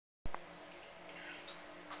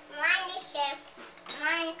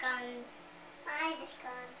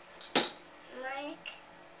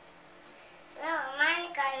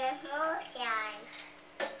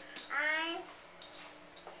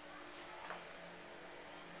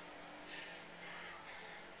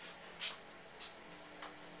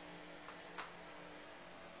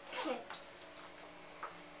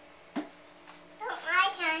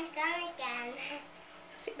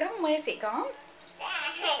gone?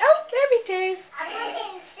 Oh, there it is. I got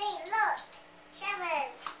in the sink, look. 7.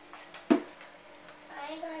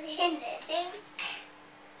 I got in the sink.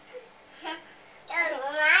 Look,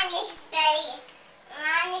 Money's face.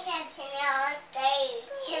 Money gets in your stage.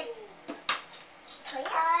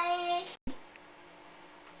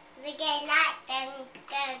 They get light, then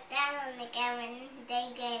go down again when they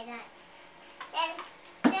get light. Then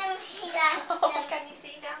she likes them. Oh, can you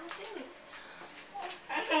see down the sink?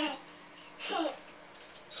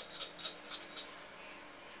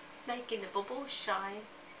 It's making the bubbles shine.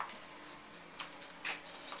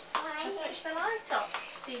 Just switch the light off,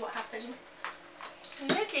 see what happens. You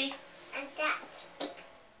ready? And that.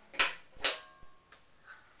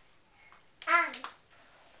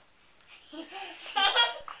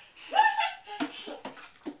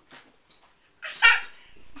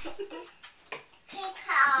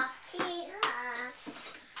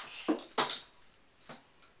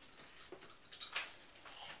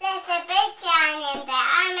 There's a big shine in there.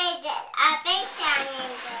 I made a big shine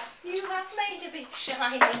in there. You have made a big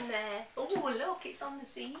shine in there. Oh, look, it's on the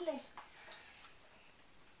ceiling.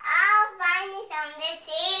 Oh, mine is on the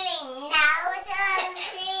ceiling. Now it's on the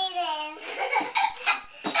ceiling.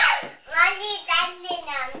 Molly's dancing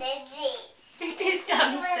on the ceiling. It is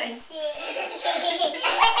dancing.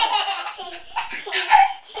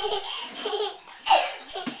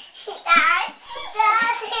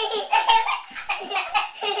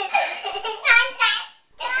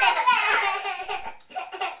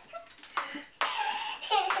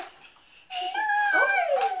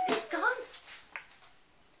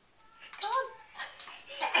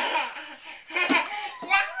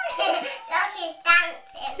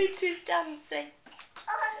 It is dancing.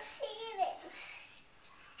 On the ceiling.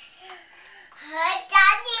 Her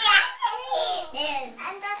daddy has ceiling.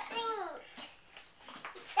 And the sink.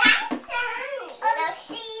 On the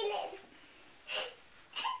ceiling.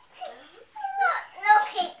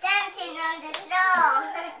 Look, it's dancing on the floor.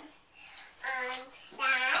 And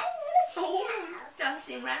down. Oh,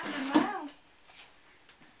 dancing round and round.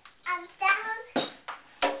 And down.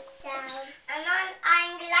 Down. And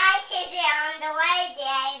I'm lighting it on the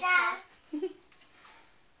radiator.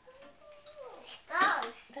 It's gone.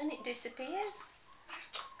 Then it disappears.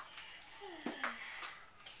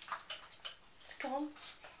 It's gone.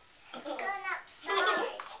 It's gone upside.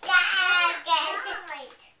 Again.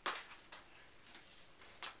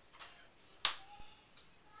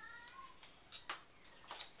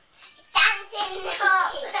 Dancing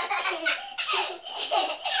up.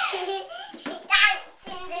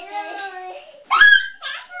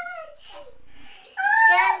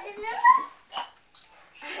 Dancing the moon.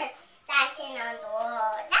 Dancing on the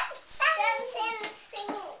wall. Dancing the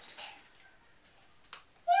sink.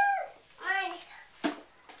 Mine.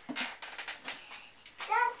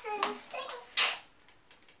 Dancing the sink.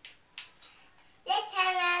 Let's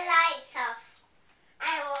turn the lights off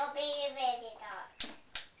and it will be really dark.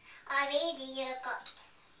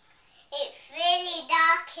 It's really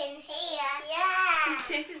dark in here. Yeah. It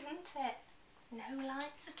is, isn't it? No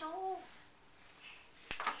lights at all.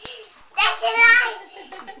 That's a light.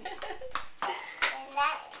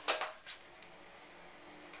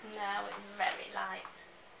 Now it's very light.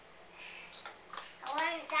 I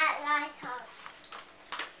want that light on.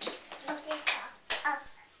 Look this up.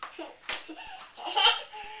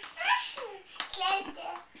 Close the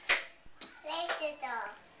door. Close the door.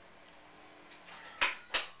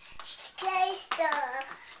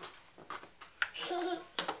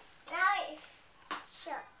 Now it's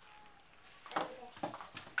shut.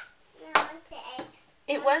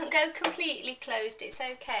 It won't go completely closed, it's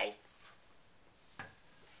okay.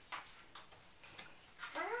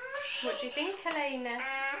 What do you think, Helena?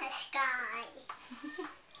 Sky.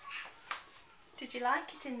 Did you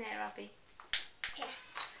like it in there, Abbie? Yeah.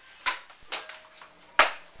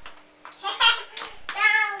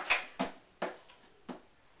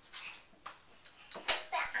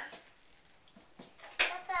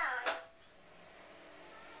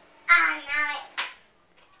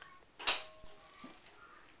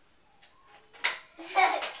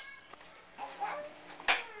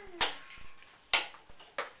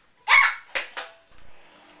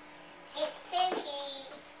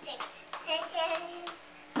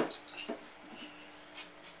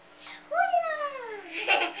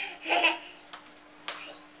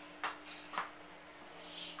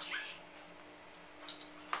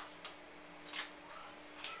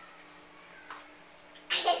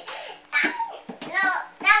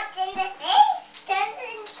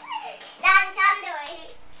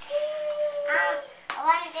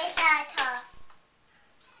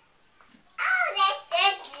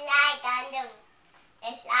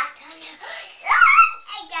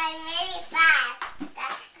 really fast.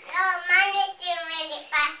 No, mine is doing really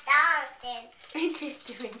fast dancing. It is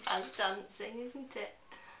doing fast dancing, isn't it?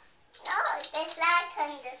 No, there's light on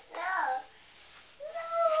the snow.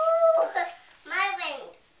 No! Mine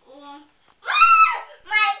went